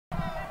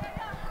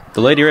The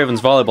Lady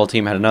Ravens volleyball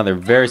team had another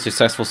very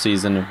successful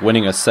season,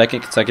 winning a second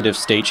consecutive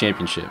state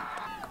championship.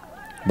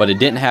 But it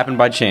didn't happen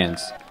by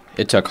chance.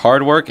 It took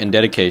hard work and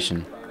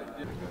dedication.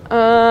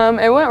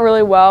 It went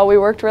really well. We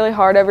worked really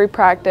hard every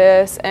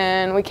practice,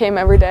 and we came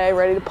every day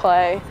ready to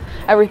play.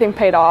 Everything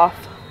paid off.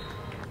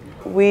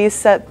 We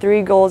set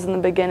 3 goals in the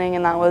beginning,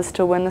 and that was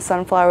to win the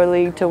Sunflower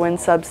League, to win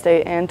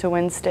sub-state, and to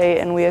win state,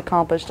 and we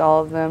accomplished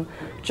all of them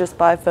just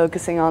by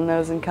focusing on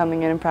those and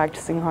coming in and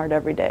practicing hard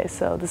every day.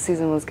 So the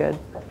season was good.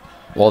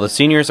 While the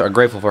seniors are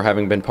grateful for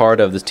having been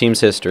part of this team's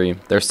history,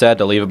 they're sad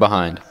to leave it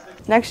behind.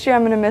 Next year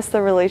I'm going to miss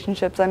the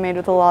relationships I made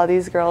with a lot of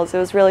these girls. It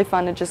was really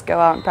fun to just go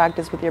out and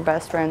practice with your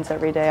best friends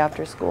every day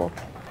after school.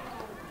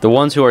 The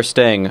ones who are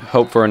staying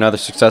hope for another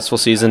successful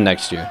season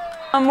next year.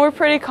 We're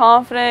pretty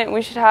confident.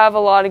 We should have a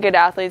lot of good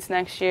athletes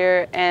next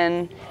year,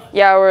 and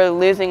yeah, we're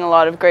losing a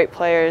lot of great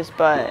players,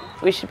 but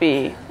we're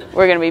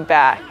going to be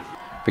back.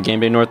 For Game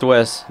Day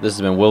Northwest, this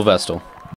has been Will Vestal.